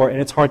store, and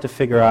it's hard to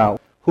figure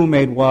out who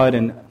made what,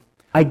 and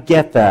I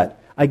get that.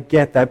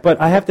 But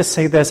I have to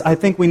say this, I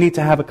think we need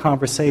to have a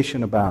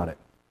conversation about it.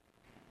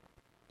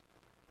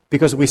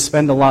 Because we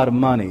spend a lot of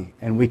money,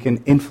 and we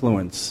can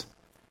influence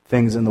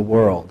things in the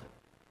world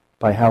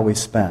by how we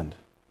spend.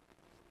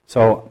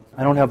 So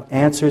I don't have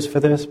answers for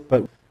this,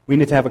 but we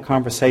need to have a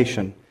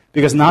conversation.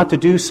 Because not to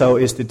do so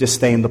is to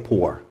disdain the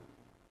poor.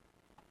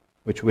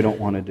 which we don't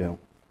want to do.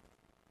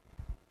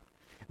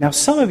 Now,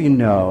 some of you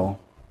know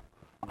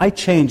I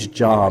changed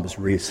jobs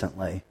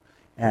recently,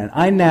 and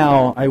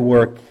I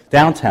work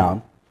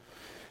downtown,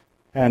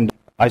 and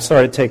I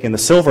started taking the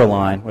Silver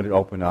Line when it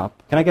opened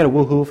up. Can I get a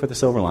woohoo for the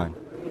Silver Line?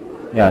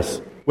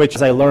 Yes. Which,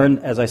 as I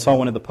learned, as I saw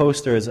one of the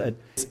posters,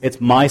 it's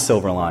my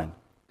Silver Line.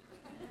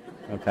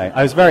 Okay.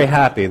 I was very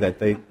happy that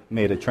they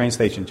made a train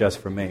station just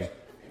for me.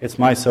 It's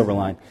my Silver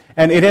Line.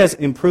 And it has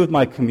improved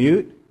my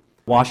commute,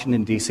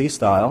 Washington, D.C.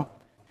 style.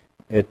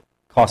 It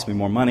costs me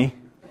more money.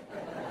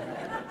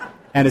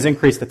 And has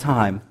increased the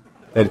time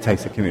that it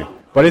takes to commute.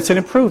 But it's an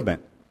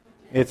improvement.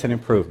 It's an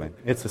improvement.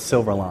 It's the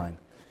Silver Line.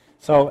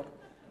 So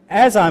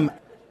as I'm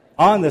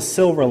on the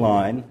Silver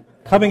Line,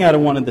 coming out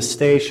of one of the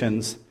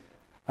stations,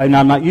 and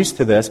I'm not used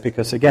to this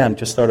because, again,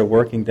 just started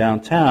working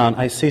downtown,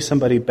 I see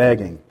somebody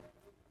begging.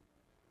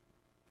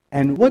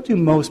 And what do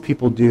most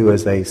people do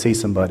as they see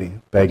somebody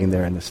begging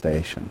there in the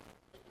station?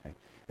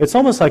 It's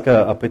almost like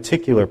a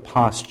particular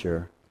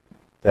posture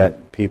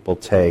that people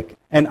take.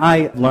 And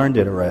I learned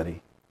it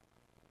already.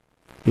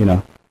 You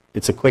know,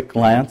 it's a quick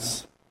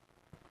glance,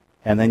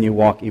 and then you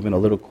walk even a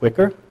little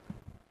quicker.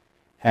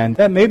 And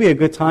that may be a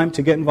good time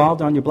to get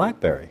involved on your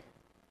BlackBerry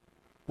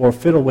or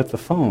fiddle with the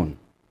phone.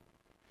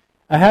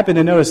 I happen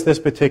to notice this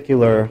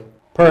particular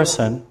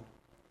person.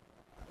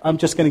 I'm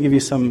just going to give you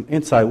some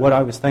insight, what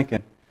I was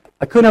thinking.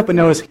 I couldn't help but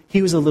notice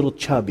he was a little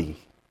chubby.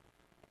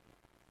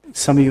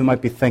 Some of you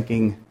might be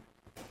thinking,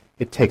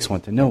 it takes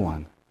one to know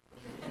one.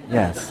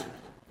 Yes.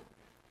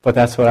 But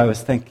that's what I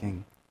was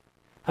thinking.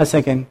 I was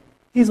thinking,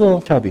 he's a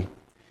little chubby.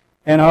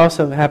 And I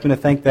also happen to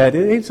think that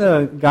he's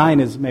a guy in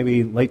his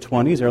maybe late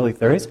 20s, early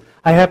 30s.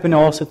 I happen to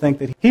also think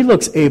that he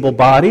looks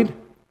able-bodied.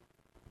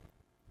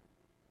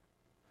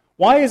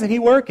 Why isn't he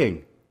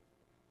working?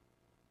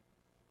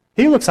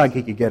 He looks like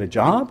he could get a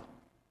job.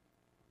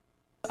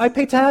 I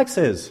pay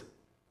taxes.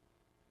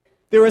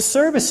 There are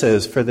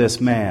services for this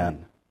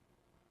man.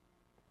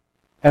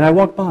 And I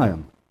walked by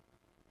him.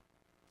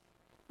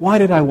 Why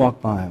did I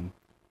walk by him?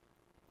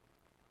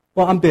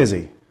 Well, I'm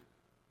busy.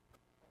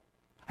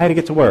 I had to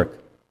get to work.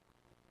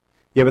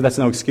 Yeah, but that's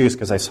no excuse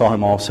because I saw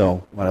him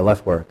also when I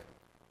left work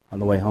on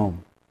the way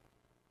home.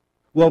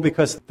 Well,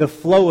 because the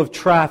flow of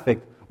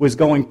traffic was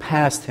going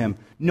past him.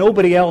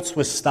 Nobody else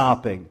was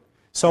stopping.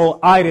 So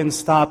I didn't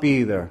stop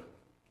either.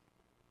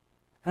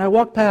 And I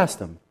walked past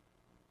him.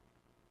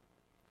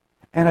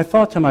 And I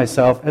thought to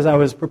myself as I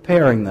was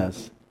preparing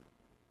this,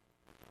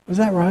 was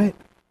that right?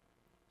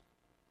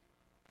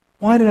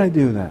 Why did I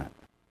do that?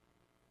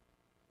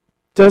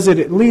 Does it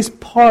at least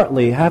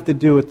partly have to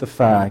do with the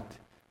fact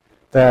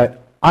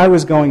that I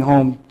was going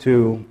home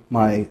to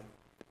my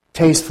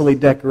tastefully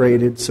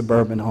decorated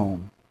suburban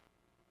home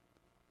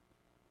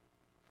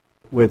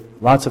with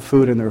lots of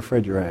food in the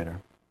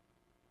refrigerator?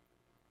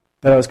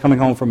 That I was coming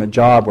home from a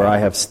job where I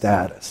have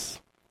status.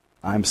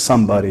 I'm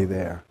somebody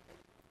there.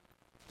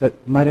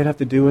 Might it have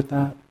to do with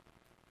that?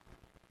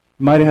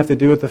 Might it have to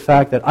do with the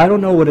fact that I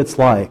don't know what it's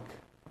like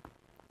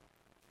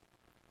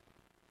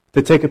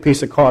to take a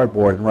piece of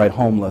cardboard and write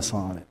homeless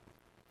on it,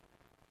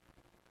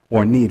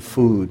 or need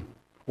food,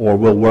 or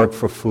will work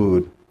for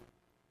food?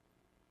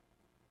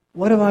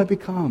 What have I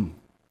become?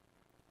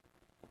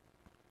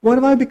 What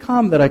have I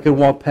become that I could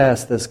walk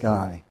past this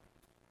guy?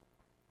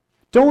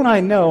 Don't I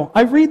know?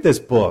 I read this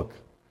book.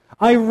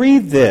 I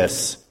read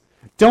this.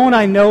 Don't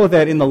I know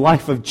that in the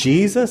life of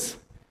Jesus,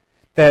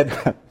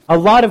 that a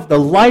lot of the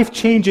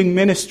life-changing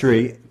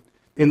ministry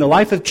in the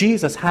life of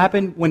Jesus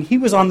happened when he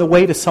was on the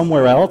way to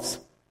somewhere else?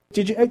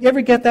 Did you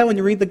ever get that when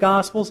you read the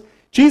Gospels?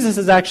 Jesus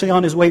is actually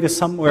on his way to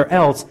somewhere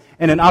else,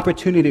 and an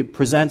opportunity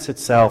presents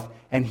itself,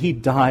 and he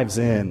dives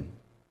in,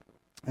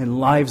 and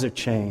lives are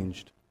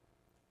changed.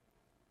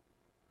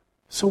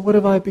 So what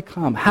have I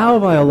become? How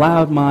have I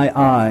allowed my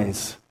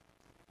eyes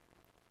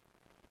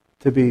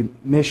to be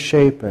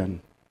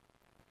misshapen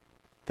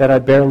that I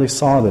barely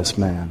saw this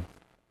man?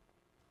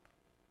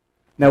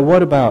 Now,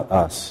 what about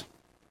us?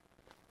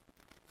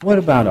 What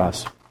about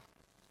us?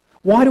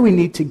 Why do we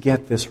need to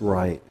get this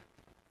right?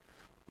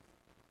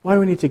 Why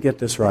do we need to get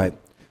this right?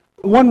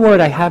 One word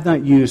I have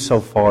not used so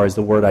far is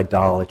the word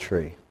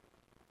idolatry.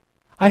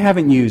 I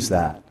haven't used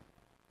that,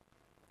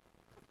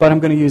 but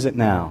I'm going to use it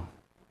now.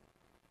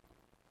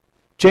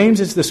 James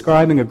is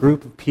describing a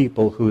group of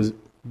people whose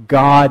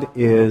God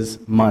is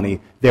money,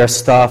 their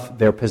stuff,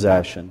 their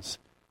possessions.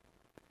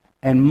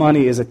 And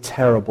money is a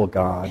terrible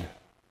god.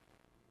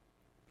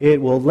 It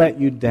will let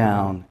you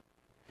down.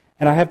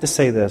 And I have to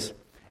say this,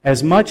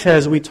 as much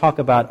as we talk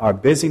about our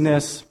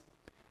busyness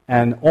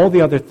and all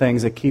the other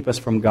things that keep us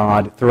from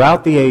God,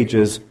 throughout the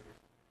ages,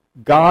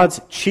 God's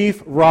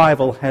chief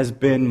rival has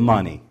been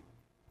money.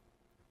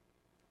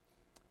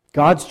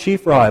 God's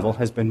chief rival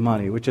has been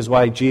money, which is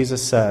why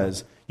Jesus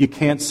says, you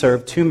can't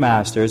serve two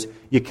masters.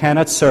 You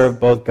cannot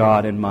serve both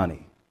God and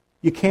money.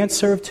 You can't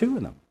serve two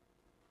of them.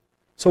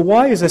 So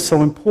why is it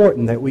so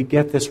important that we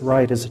get this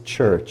right as a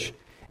church?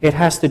 It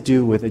has to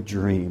do with a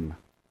dream.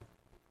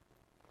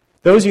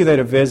 Those of you that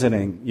are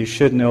visiting, you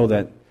should know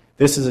that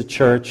this is a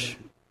church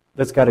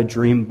that's got a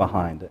dream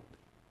behind it.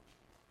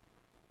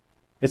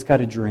 It's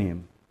got a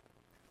dream.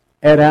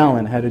 Ed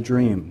Allen had a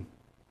dream.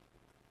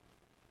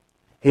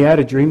 He had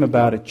a dream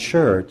about a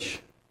church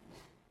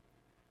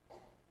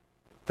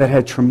that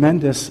had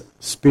tremendous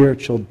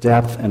spiritual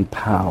depth and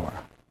power.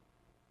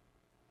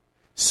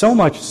 So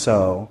much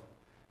so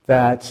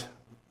that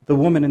the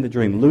woman in the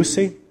dream,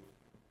 Lucy,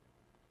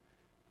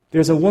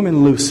 there's a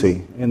woman,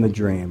 Lucy, in the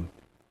dream,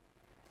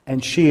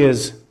 and she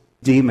is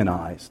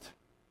demonized.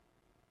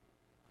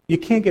 You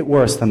can't get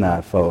worse than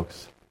that,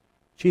 folks.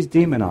 She's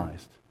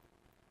demonized.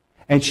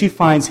 And she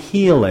finds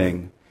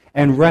healing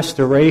and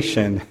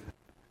restoration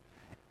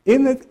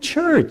in the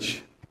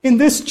church, in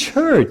this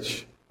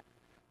church.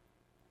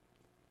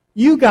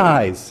 You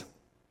guys,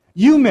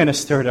 you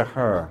minister to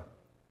her.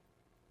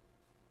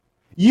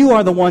 You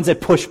are the ones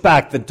that push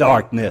back the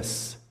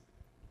darkness.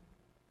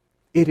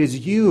 It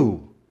is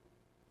you.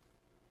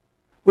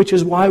 Which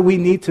is why we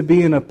need to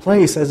be in a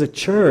place as a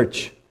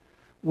church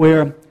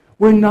where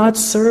we're not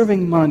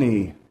serving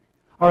money.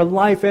 Our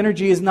life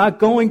energy is not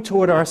going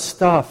toward our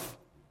stuff.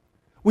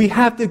 We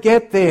have to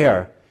get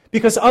there.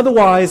 Because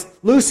otherwise,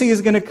 Lucy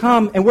is going to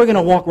come and we're going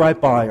to walk right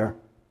by her.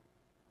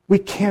 We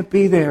can't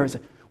be there.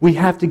 We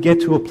have to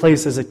get to a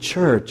place as a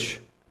church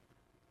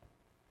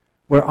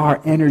where our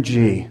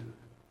energy,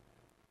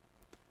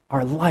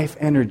 our life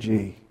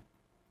energy,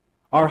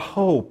 our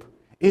hope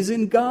is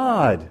in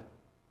God,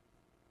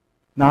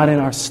 not in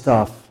our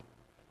stuff,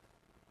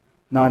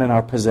 not in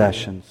our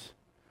possessions.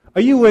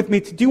 Are you with me?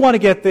 Do you want to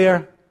get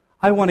there?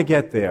 I want to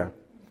get there.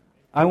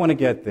 I want to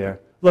get there.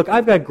 Look,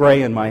 I've got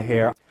gray in my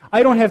hair.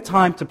 I don't have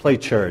time to play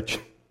church.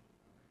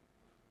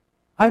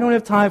 I don't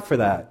have time for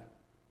that.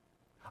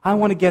 I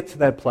want to get to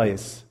that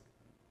place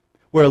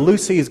where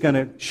Lucy is going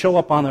to show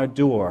up on our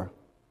door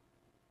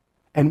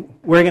and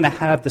we're going to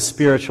have the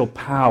spiritual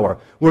power.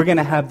 We're going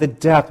to have the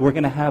depth. We're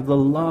going to have the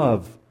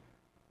love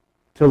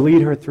to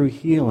lead her through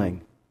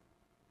healing.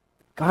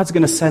 God's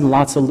going to send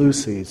lots of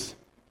Lucys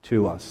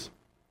to us.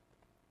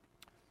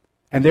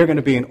 And they're going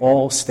to be in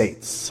all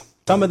states.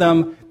 Some of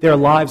them, their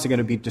lives are going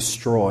to be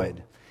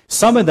destroyed.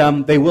 Some of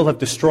them, they will have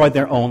destroyed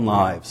their own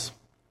lives.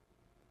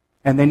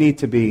 And they need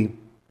to be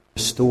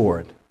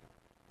restored.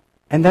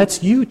 And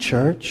that's you,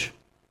 church.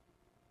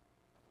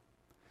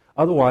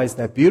 Otherwise,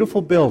 that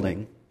beautiful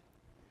building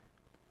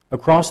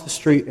across the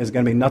street is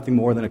going to be nothing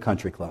more than a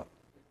country club.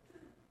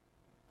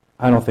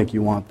 I don't think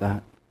you want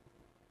that.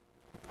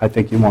 I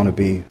think you want to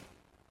be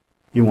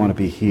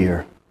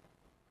here.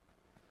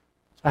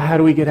 So how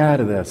do we get out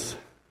of this?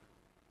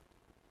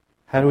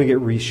 How do we get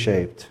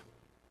reshaped?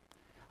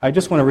 I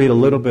just want to read a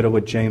little bit of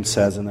what James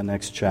says in the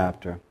next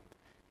chapter.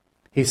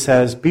 He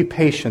says, "Be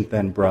patient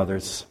then,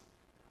 brothers,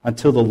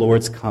 until the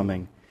Lord's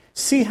coming.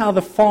 See how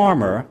the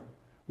farmer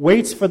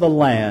waits for the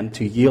land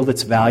to yield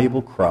its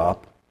valuable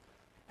crop,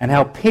 and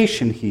how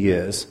patient he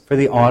is for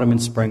the autumn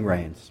and spring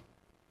rains.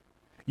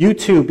 You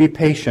too be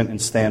patient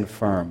and stand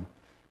firm,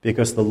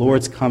 because the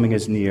Lord's coming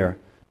is near.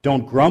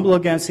 Don't grumble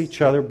against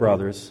each other,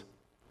 brothers,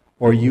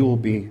 or you will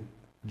be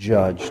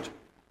judged.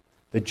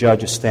 The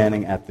judge is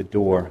standing at the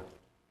door."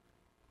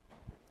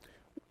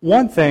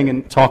 One thing,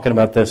 in talking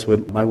about this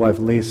with my wife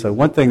Lisa,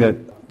 one thing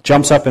that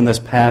jumps up in this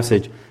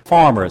passage,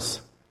 farmers.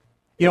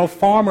 You know,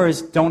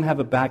 farmers don't have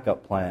a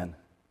backup plan.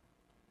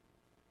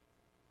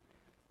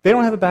 They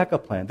don't have a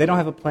backup plan. They don't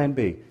have a plan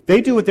B.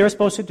 They do what they're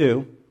supposed to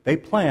do. They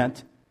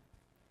plant,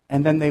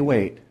 and then they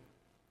wait.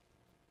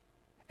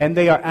 And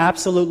they are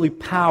absolutely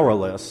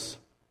powerless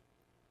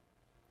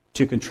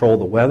to control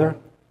the weather,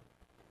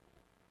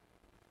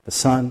 the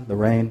sun, the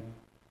rain,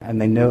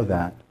 and they know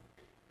that.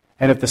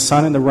 And if the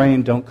sun and the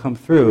rain don't come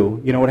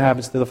through, you know what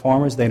happens to the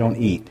farmers? They don't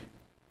eat.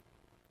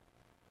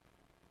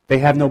 They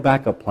have no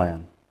backup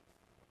plan.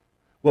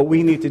 What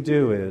we need to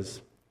do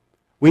is,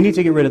 we need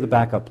to get rid of the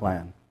backup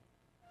plan.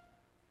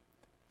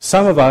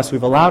 Some of us,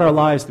 we've allowed our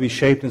lives to be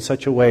shaped in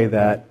such a way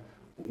that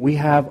we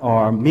have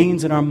our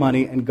means and our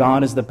money, and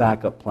God is the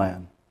backup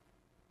plan.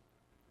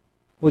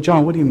 Well,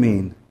 John, what do you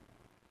mean?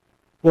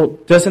 Well,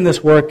 doesn't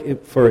this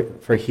work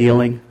for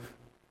healing?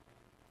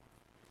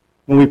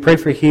 When we pray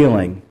for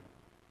healing,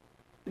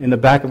 in the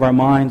back of our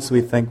minds,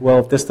 we think, well,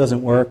 if this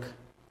doesn't work,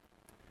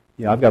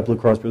 I've got Blue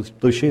Cross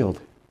Blue Shield.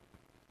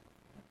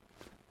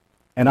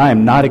 And I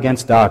am not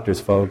against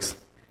doctors, folks.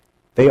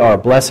 They are a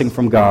blessing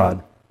from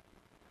God.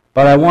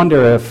 But I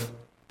wonder if,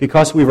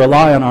 because we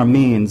rely on our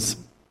means,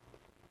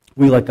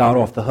 we let God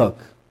off the hook.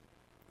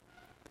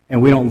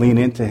 And we don't lean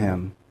into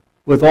Him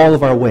with all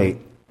of our weight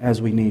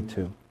as we need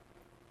to.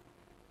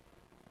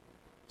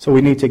 So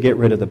we need to get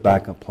rid of the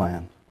backup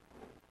plan.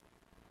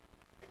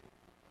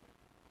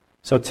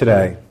 So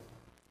today,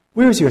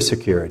 where's your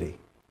security?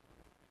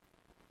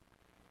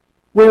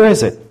 Where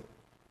is it?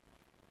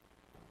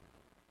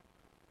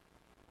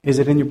 Is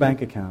it in your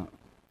bank account?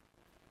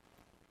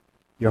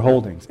 Your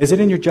holdings? Is it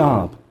in your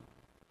job?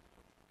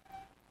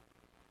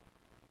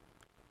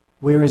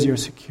 Where is your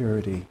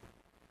security?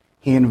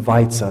 He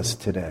invites us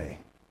today.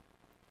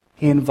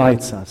 He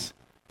invites us.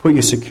 Put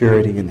your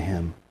security in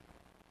Him.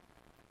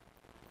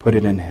 Put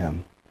it in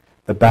Him.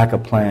 The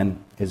backup plan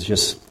is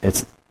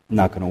it's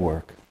not going to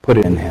work. Put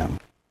it in Him.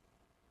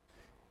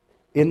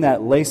 in that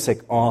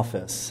LASIK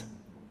office,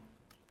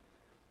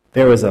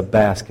 there was a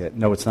basket.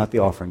 No, it's not the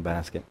offering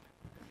basket.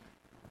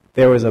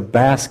 There was a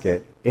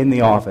basket in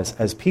the office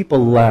as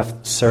people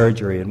left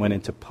surgery and went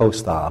into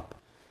post-op,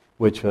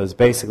 which was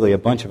basically a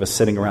bunch of us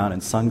sitting around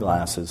in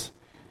sunglasses.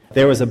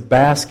 There was a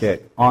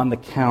basket on the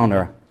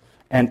counter,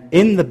 and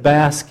in the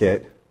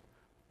basket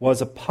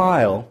was a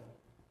pile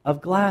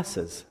of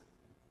glasses.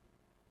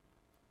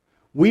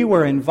 We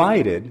were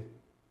invited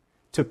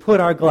to put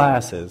our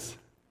glasses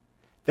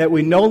that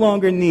we no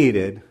longer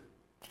needed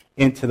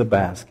into the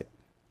basket.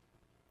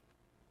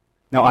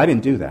 Now, I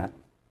didn't do that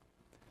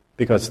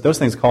because those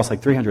things cost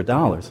like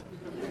 $300.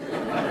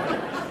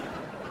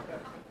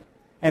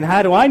 And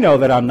how do I know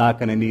that I'm not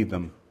going to need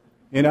them?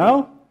 You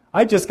know?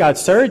 I just got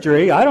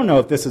surgery. I don't know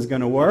if this is going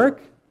to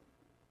work.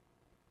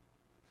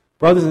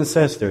 Brothers and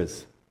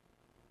sisters,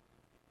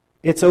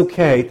 it's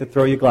okay to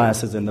throw your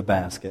glasses in the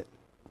basket.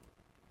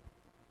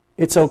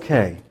 It's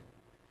okay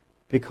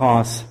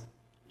because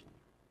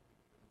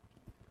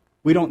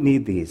we don't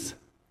need these.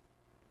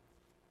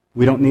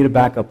 We don't need a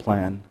backup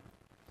plan.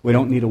 We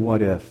don't need a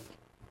what if.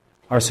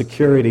 Our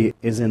security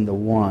is in the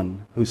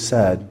one who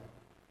said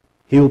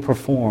he will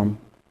perform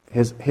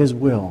his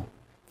will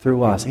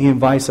through us. He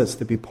invites us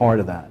to be part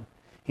of that.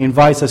 He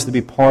invites us to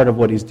be part of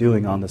what he's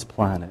doing on this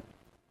planet.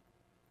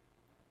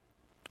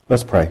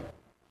 Let's pray.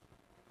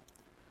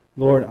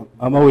 Lord,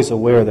 I'm always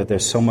aware that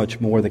there's so much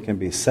more that can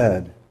be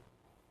said.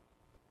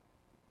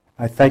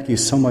 I thank you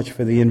so much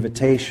for the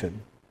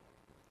invitation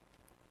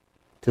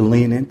to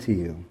lean into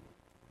you,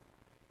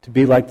 to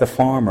be like the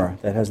farmer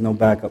that has no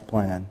backup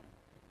plan,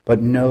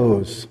 but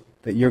knows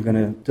that you're going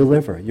to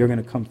deliver, you're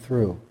going to come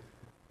through.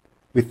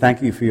 We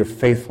thank you for your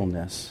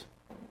faithfulness.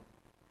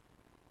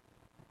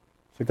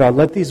 So God,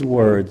 let these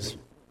words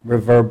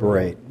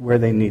reverberate where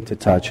they need to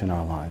touch in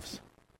our lives.